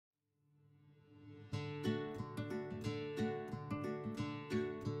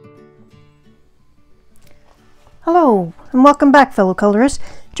Hello and welcome back, fellow colorists.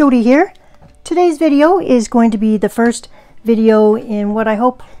 Jody here. Today's video is going to be the first video in what I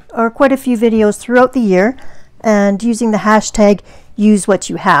hope are quite a few videos throughout the year, and using the hashtag use what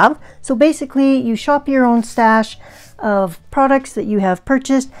you have. So basically you shop your own stash of products that you have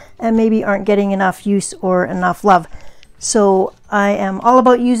purchased and maybe aren't getting enough use or enough love. So I am all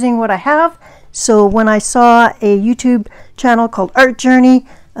about using what I have. So when I saw a YouTube channel called Art Journey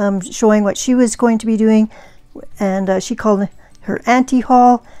showing what she was going to be doing, and she called her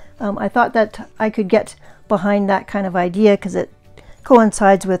anti-haul, I thought that I could get behind that kind of idea because it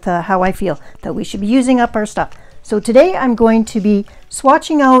coincides with how I feel that we should be using up our stuff. So today I'm going to be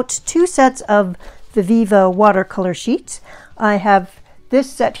swatching out two sets of Viviva watercolor sheets. I have this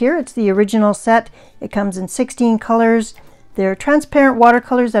set here. It's the original set. It comes in 16 colors. They're transparent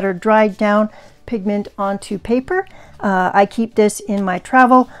watercolors that are dried down pigment onto paper. I keep this in my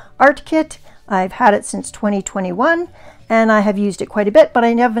travel art kit. I've had it since 2021 and I have used it quite a bit, but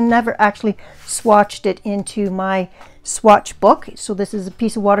I never actually swatched it into my swatch book. So this is a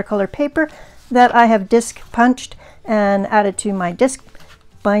piece of watercolor paper that I have disc punched and added to my disc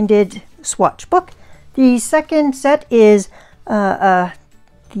binded swatch book. The second set is the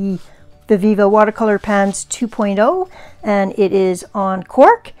Viviva watercolor pans 2.0, and it is on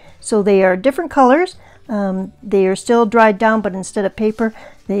cork. So they are different colors. They are still dried down, but instead of paper,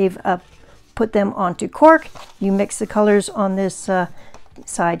 they've put them onto cork. You mix the colors on this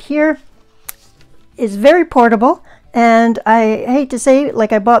side here. It's very portable, and I hate to say,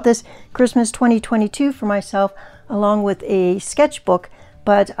 like, I bought this Christmas 2022 for myself along with a sketchbook,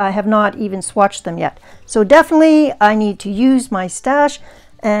 but I have not even swatched them yet. So definitely I need to use my stash,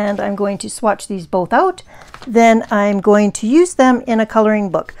 and I'm going to swatch these both out. Then I'm going to use them in a coloring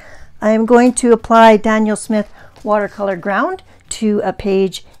book. I am going to apply Daniel Smith watercolor ground to a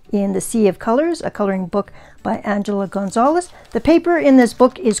page in The Sea of Colors, a coloring book by Angela Gonzalez. The paper in this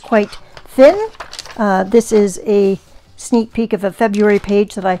book is quite thin. This is a sneak peek of a February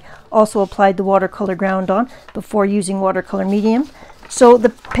page that I also applied the watercolor ground on before using watercolor medium. So the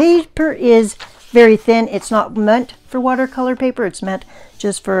paper is very thin. It's not meant for watercolor paper. It's meant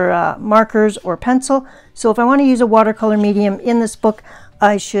just for markers or pencil. So if I want to use a watercolor medium in this book,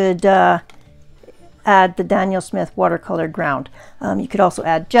 I should add the Daniel Smith watercolor ground. You could also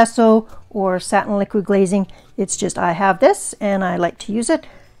add gesso or satin liquid glazing. It's just I have this and I like to use it.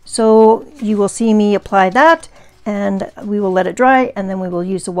 So you will see me apply that, and we will let it dry, and then we will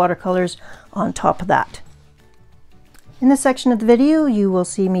use the watercolors on top of that. In this section of the video, you will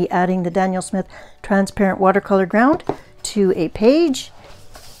see me adding the Daniel Smith transparent watercolor ground to a page.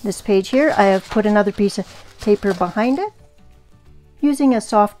 This page here, I have put another piece of paper behind it. Using a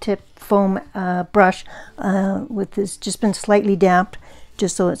soft tip foam brush with this just been slightly damped,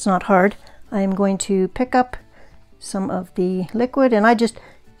 just so it's not hard, I am going to pick up some of the liquid, and I just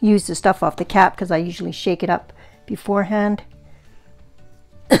use the stuff off the cap because I usually shake it up beforehand.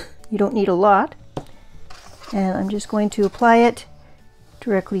 You don't need a lot. And I'm just going to apply it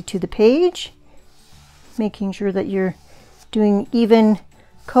directly to the page, making sure that you're doing even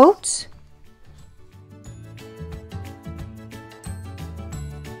coats.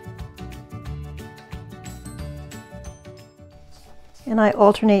 And I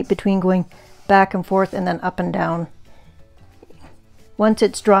alternate between going back and forth and then up and down. Once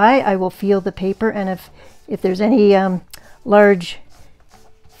it's dry, I will feel the paper, and if there's any large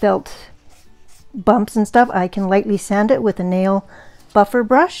felt bumps and stuff, I can lightly sand it with a nail buffer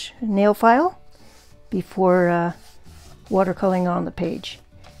brush, nail file, before watercoloring on the page.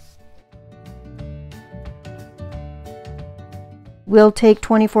 Will take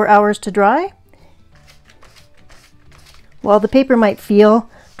 24 hours to dry. While the paper might feel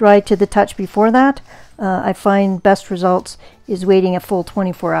dry to the touch before that, I find best results is waiting a full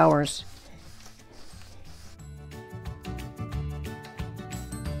 24 hours.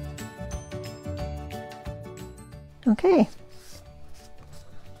 Okay,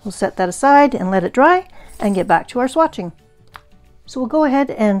 we'll set that aside and let it dry and get back to our swatching. So we'll go ahead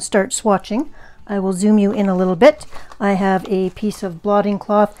and start swatching. I will zoom you in a little bit. I have a piece of blotting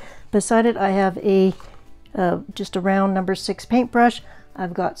cloth. Beside it, I have a just a round number 6 paintbrush.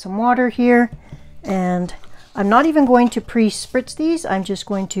 I've got some water here, and I'm not even going to pre-spritz these. I'm just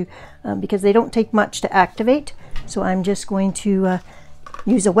going to, because they don't take much to activate, so I'm just going to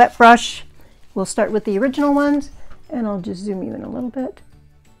use a wet brush. We'll start with the original ones, and I'll just zoom you in a little bit.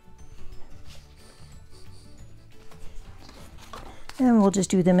 And we'll just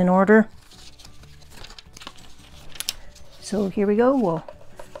do them in order. So here we go.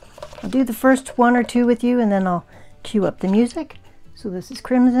 I'll do the first one or two with you, and then I'll cue up the music. So this is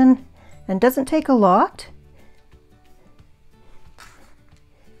Crimson, and doesn't take a lot.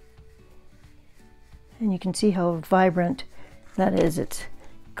 And you can see how vibrant that is. It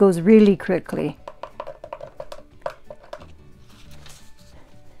goes really quickly.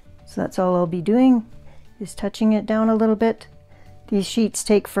 So that's all I'll be doing, is touching it down a little bit. These sheets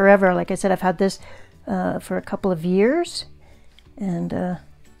take forever. Like I said, I've had this for a couple of years and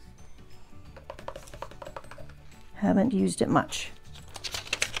haven't used it much.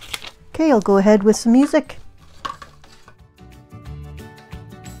 Okay, I'll go ahead with some music.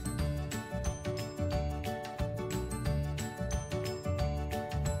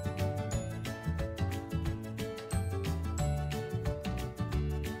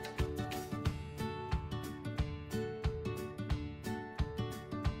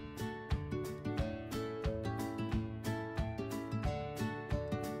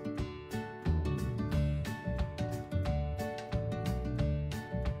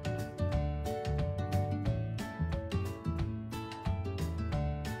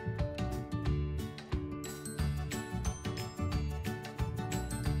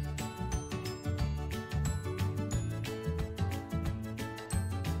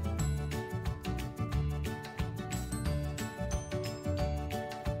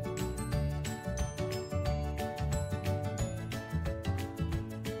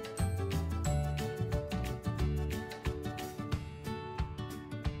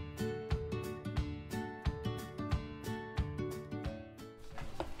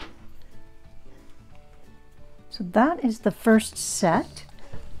 So that is the first set.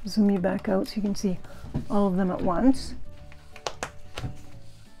 Zoom you back out so you can see all of them at once.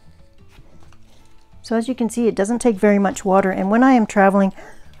 So as you can see, it doesn't take very much water, and when I am traveling,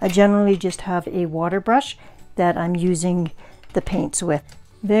 I generally just have a water brush that I'm using the paints with.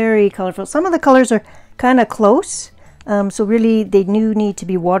 Very colorful. Some of the colors are kind of close, so really they do need to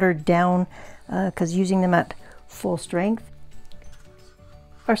be watered down because using them at full strength.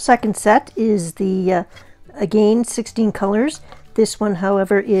 Our second set is the again 16 colors. This one,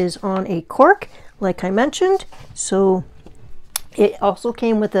 however, is on a cork, like I mentioned, so it also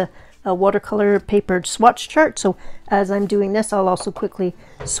came with a watercolor papered swatch chart. So as I'm doing this, I'll also quickly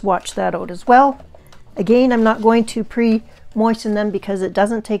swatch that out as well. Again, I'm not going to pre-moisten them because it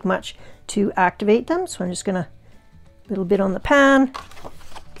doesn't take much to activate them, so I'm just gonna a little bit on the pan,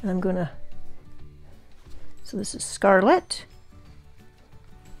 and I'm gonna, so this is Scarlet.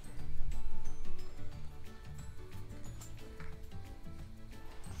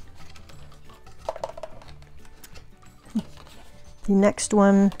 The next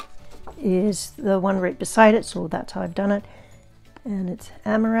one is the one right beside it, so that's how I've done it. And it's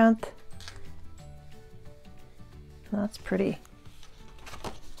Amaranth. That's pretty.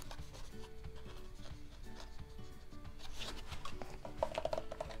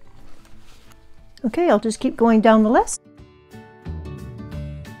 Okay, I'll just keep going down the list.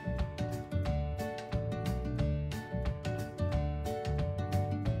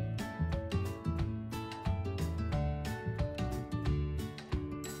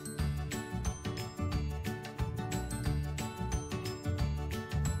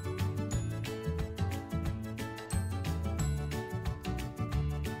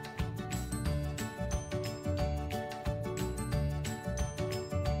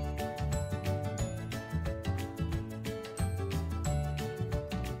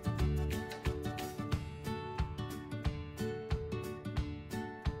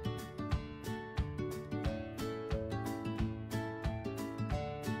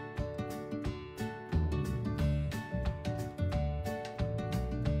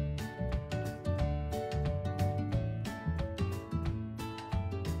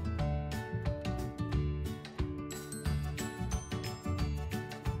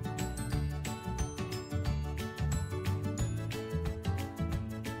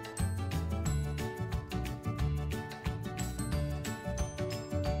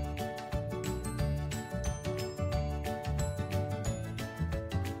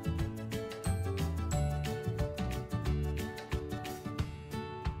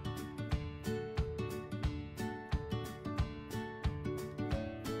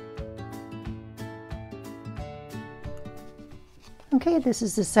 Okay, this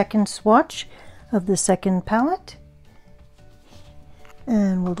is the second swatch of the second palette,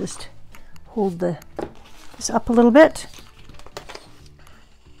 and we'll just hold this up a little bit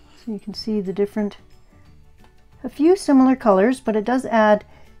so you can see the different, a few similar colors, but it does add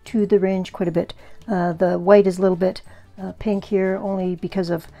to the range quite a bit. The white is a little bit pink here, only because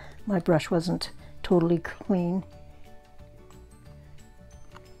of my brush wasn't totally clean,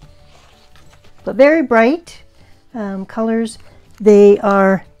 but very bright colors. They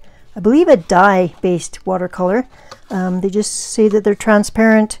are, I believe, a dye-based watercolor. They just say that they're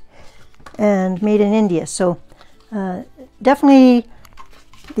transparent and made in India. So definitely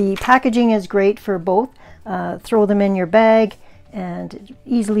the packaging is great for both. Throw them in your bag and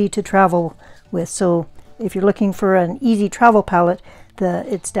easily to travel with. So if you're looking for an easy travel palette,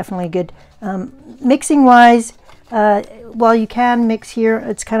 it's definitely good. Mixing wise, while you can mix here,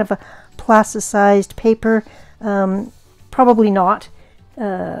 it's kind of a plasticized paper. Probably not.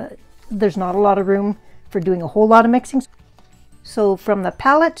 There's not a lot of room for doing a whole lot of mixing. So from the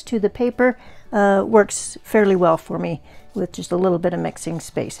palette to the paper works fairly well for me with just a little bit of mixing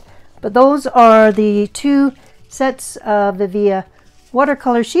space. But those are the two sets of Viviva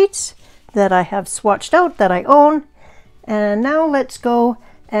watercolor sheets that I have swatched out, that I own. And now let's go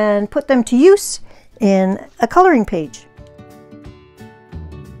and put them to use in a coloring page.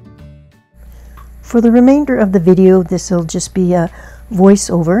 For the remainder of the video, this will just be a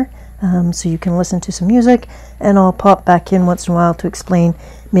voiceover, so you can listen to some music, and I'll pop back in once in a while to explain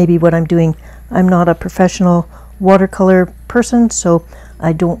maybe what I'm doing. I'm not a professional watercolor person, so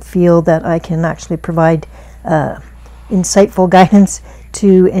I don't feel that I can actually provide insightful guidance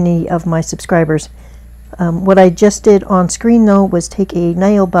to any of my subscribers. What I just did on screen though was take a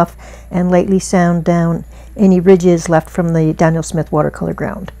nail buff and lightly sand down any ridges left from the Daniel Smith watercolor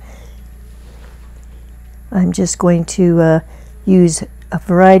ground. I'm just going to use a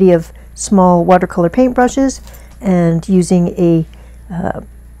variety of small watercolor paintbrushes, and using a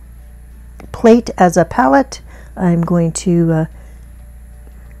plate as a palette, I'm going to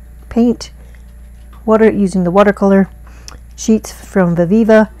paint using the watercolor sheets from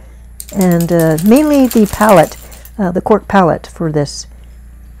Viviva, and mainly the palette, the Cork palette for this.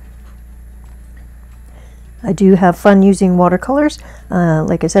 I do have fun using watercolors.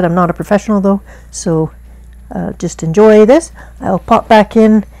 Like I said, I'm not a professional though, so just enjoy this. I'll pop back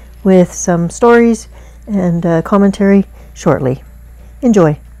in with some stories and commentary shortly.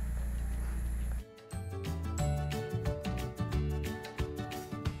 Enjoy.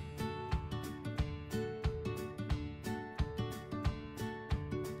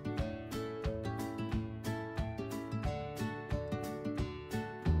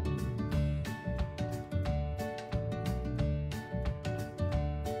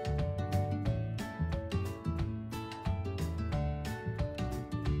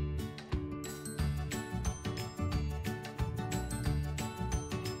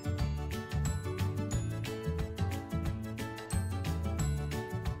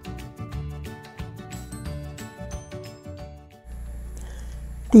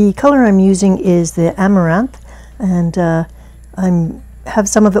 The color I'm using is the Amaranth, and I have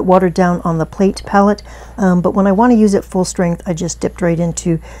some of it watered down on the plate palette, but when I want to use it full strength, I just dipped right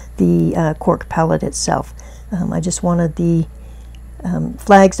into the Cork palette itself. I just wanted the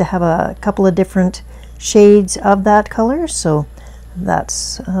flags to have a couple of different shades of that color, so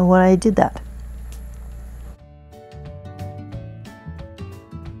that's why I did that.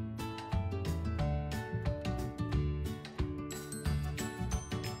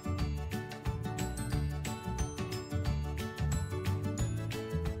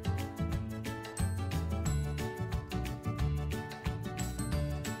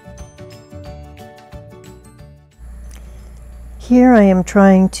 Here I am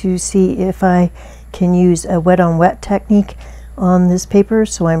trying to see if I can use a wet on wet technique on this paper.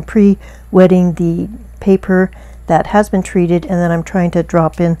 So I'm pre-wetting the paper that has been treated, and then I'm trying to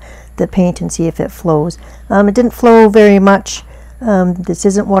drop in the paint and see if it flows. It didn't flow very much. This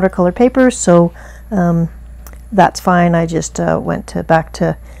isn't watercolor paper, so that's fine. I just went back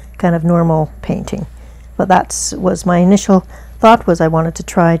to kind of normal painting. But that was my initial thought, was I wanted to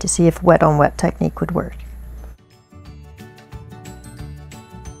try to see if wet on wet technique would work.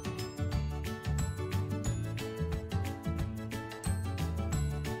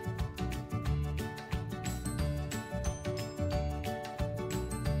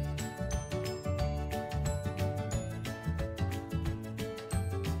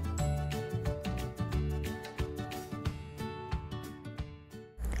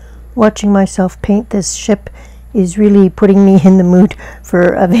 Watching myself paint this ship is really putting me in the mood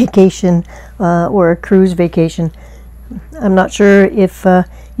for a vacation or a cruise vacation. I'm not sure if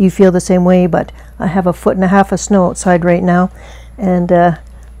you feel the same way, but I have 1.5 feet of snow outside right now, and a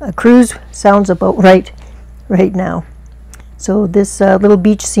cruise sounds about right now. So this little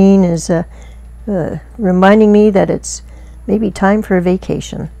beach scene is reminding me that it's maybe time for a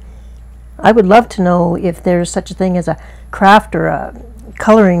vacation. I would love to know if there's such a thing as a craft or a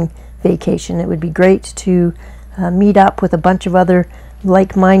coloring vacation. It would be great to meet up with a bunch of other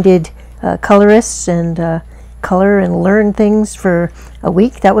like-minded colorists and color and learn things for a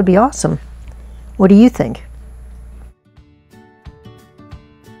week. That would be awesome. What do you think?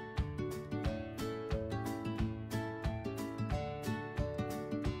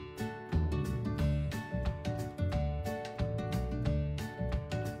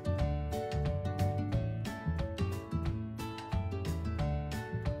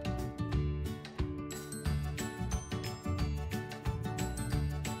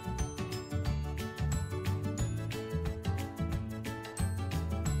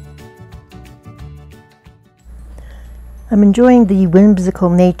 I'm enjoying the whimsical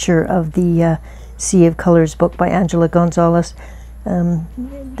nature of the Sea of Colors book by Angela Gonzalez.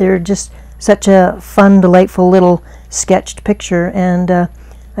 They're just such a fun, delightful little sketched picture, and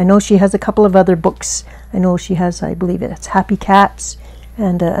I know she has a couple of other books. I know she has, I believe it's Happy Cats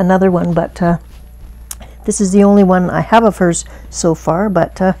and another one, but this is the only one I have of hers so far.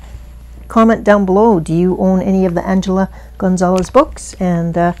 But comment down below, do you own any of the Angela Gonzalez books?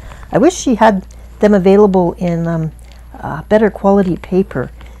 And I wish she had them available in better quality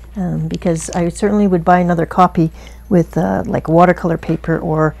paper, because I certainly would buy another copy with like watercolor paper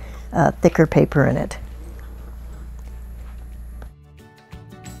or thicker paper in it.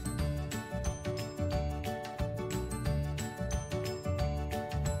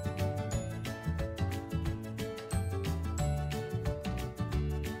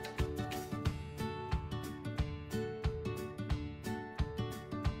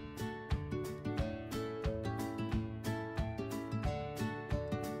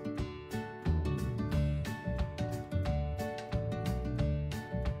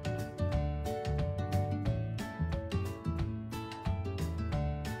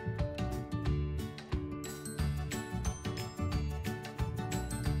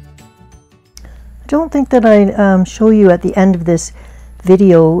 I don't think that I show you at the end of this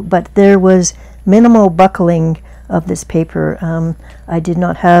video, but there was minimal buckling of this paper. I did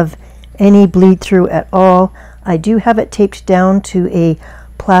not have any bleed through at all. I do have it taped down to a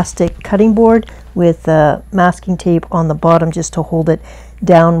plastic cutting board with masking tape on the bottom just to hold it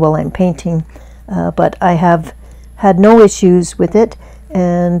down while I'm painting, but I have had no issues with it,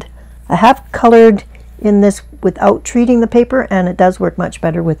 and I have colored in this without treating the paper, and it does work much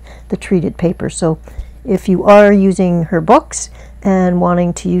better with the treated paper. So if you are using her books and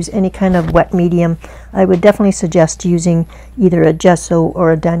wanting to use any kind of wet medium, I would definitely suggest using either a gesso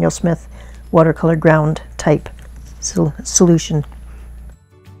or a Daniel Smith watercolor ground type solution.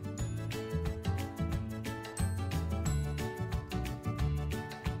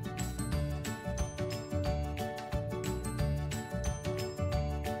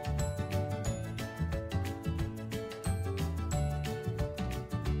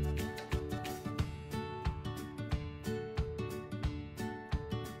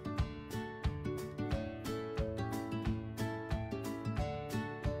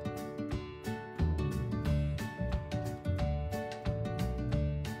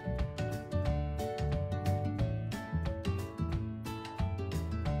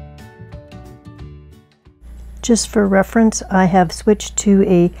 Just for reference, I have switched to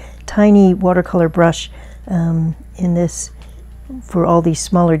a tiny watercolor brush in this for all these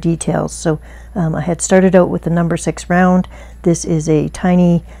smaller details. So I had started out with the number 6 round. This is a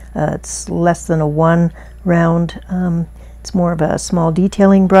tiny, it's less than a 1 round. It's more of a small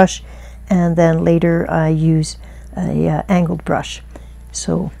detailing brush, and then later I use a angled brush.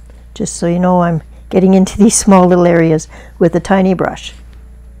 So just so you know, I'm getting into these small little areas with a tiny brush.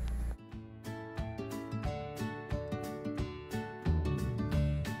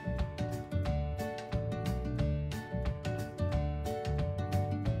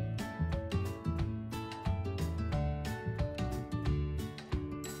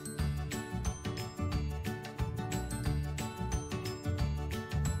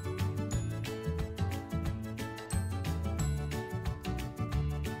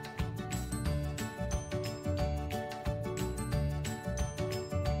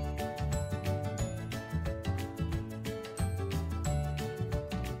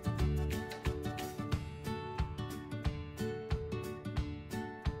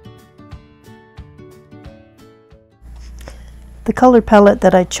 The color palette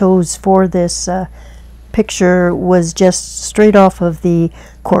that I chose for this picture was just straight off of the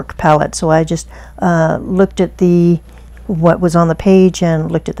Cork palette. So I just looked at what was on the page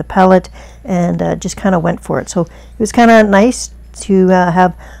and looked at the palette and just kind of went for it. So it was kind of nice to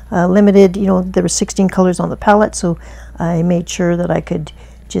have limited, you know, there were 16 colors on the palette, so I made sure that I could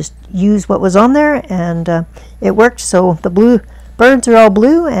just use what was on there, and it worked. So the blue birds are all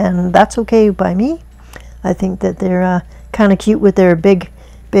blue, and that's okay by me. I think that they're kind of cute with their big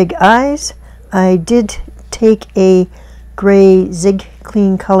eyes. I did take a gray Zig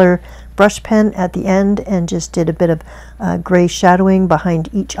Clean Color brush pen at the end and just did a bit of gray shadowing behind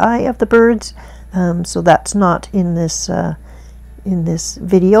each eye of the birds. So that's not in this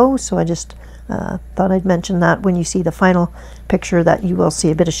video, so I just thought I'd mention that when you see the final picture, that you will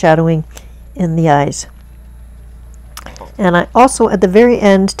see a bit of shadowing in the eyes. And I also at the very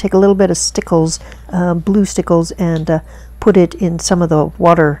end take a little bit of stickles, blue stickles, and put it in some of the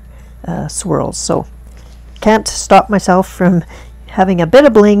water swirls. So can't stop myself from having a bit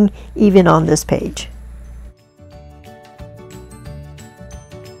of bling even on this page.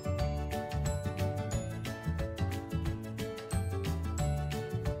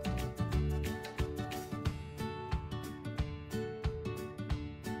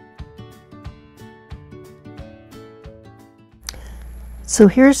 So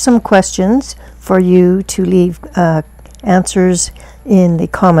here's some questions for you to leave answers in the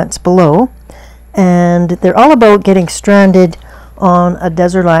comments below. And they're all about getting stranded on a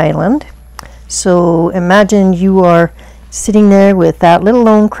desert island. So imagine you are sitting there with that little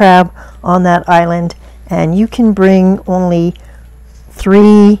lone crab on that island, and you can bring only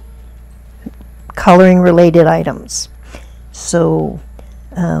 3 coloring related items. So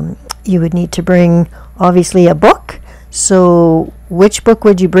you would need to bring obviously a book. So which book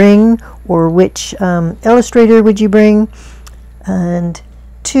would you bring, or which illustrator would you bring? And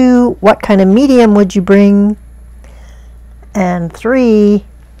 2, what kind of medium would you bring? And 3,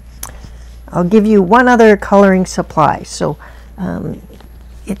 I'll give you one other coloring supply. So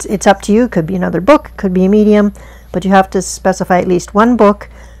it's up to you. It could be another book, could be a medium, but you have to specify at least one book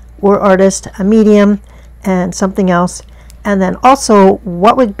or artist, a medium, and something else. And then also,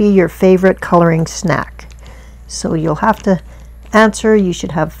 what would be your favorite coloring snack? So you'll have to answer. You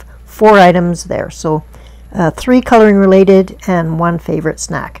should have 4 items there. So 3 coloring related and 1 favorite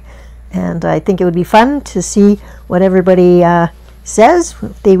snack. And I think it would be fun to see what everybody says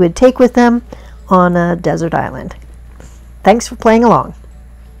they would take with them on a desert island. Thanks for playing along.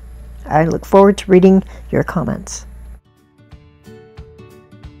 I look forward to reading your comments.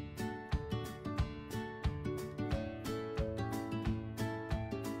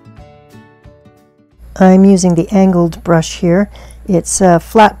 I'm using the angled brush here. It's a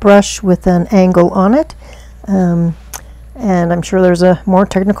flat brush with an angle on it, and I'm sure there's a more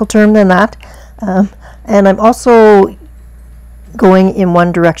technical term than that. And I'm also going in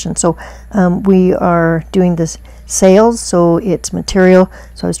one direction. So we are doing this sails, so it's material.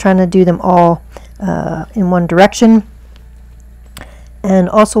 So I was trying to do them all in one direction. And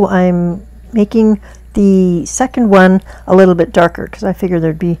also I'm making the second one a little bit darker because I figured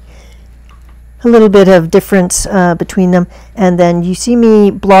there'd be a little bit of difference between them. And then you see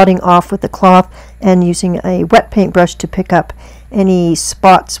me blotting off with the cloth and using a wet paint brush to pick up any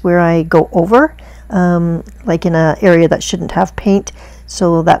spots where I go over, like in an area that shouldn't have paint.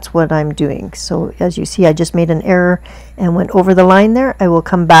 So that's what I'm doing. So as you see, I just made an error and went over the line there. I will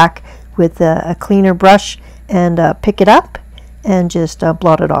come back with a cleaner brush and pick it up and just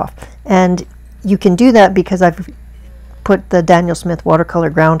blot it off. And you can do that because I've put the Daniel Smith watercolor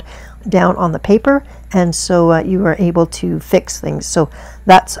ground down on the paper, and so you are able to fix things. So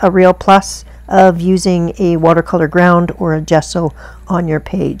that's a real plus of using a watercolor ground or a gesso on your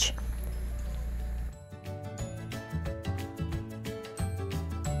page.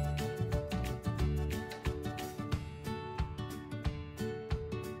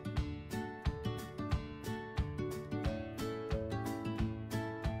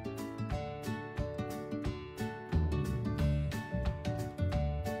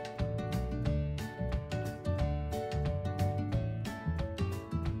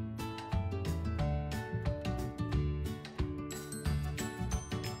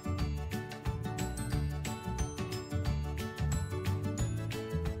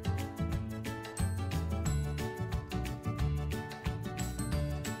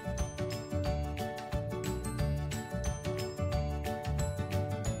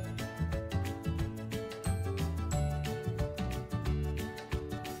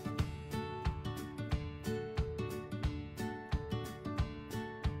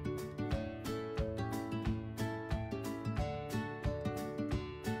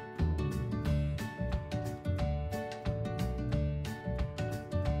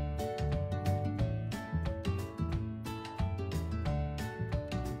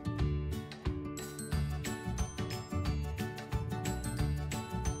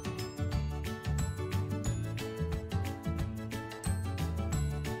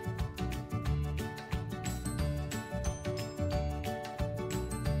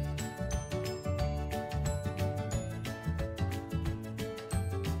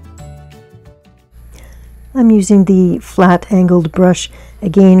 I'm using the flat angled brush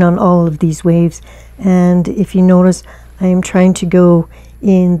again on all of these waves, and if you notice, I am trying to go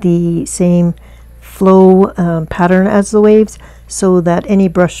in the same flow pattern as the waves so that any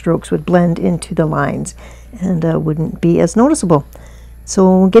brush strokes would blend into the lines and wouldn't be as noticeable.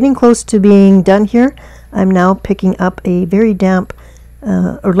 So getting close to being done here. I'm now picking up a very damp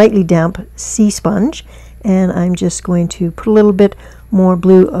or lightly damp sea sponge, and I'm just going to put a little bit more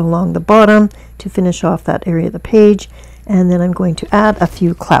blue along the bottom to finish off that area of the page, and then I'm going to add a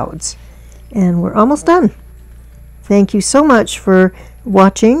few clouds, and we're almost done. Thank you so much for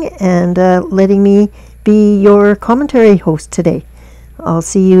watching and letting me be your commentary host today. I'll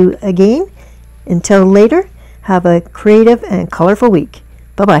see you again. Until later, have a creative and colorful week.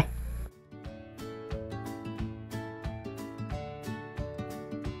 Bye-bye.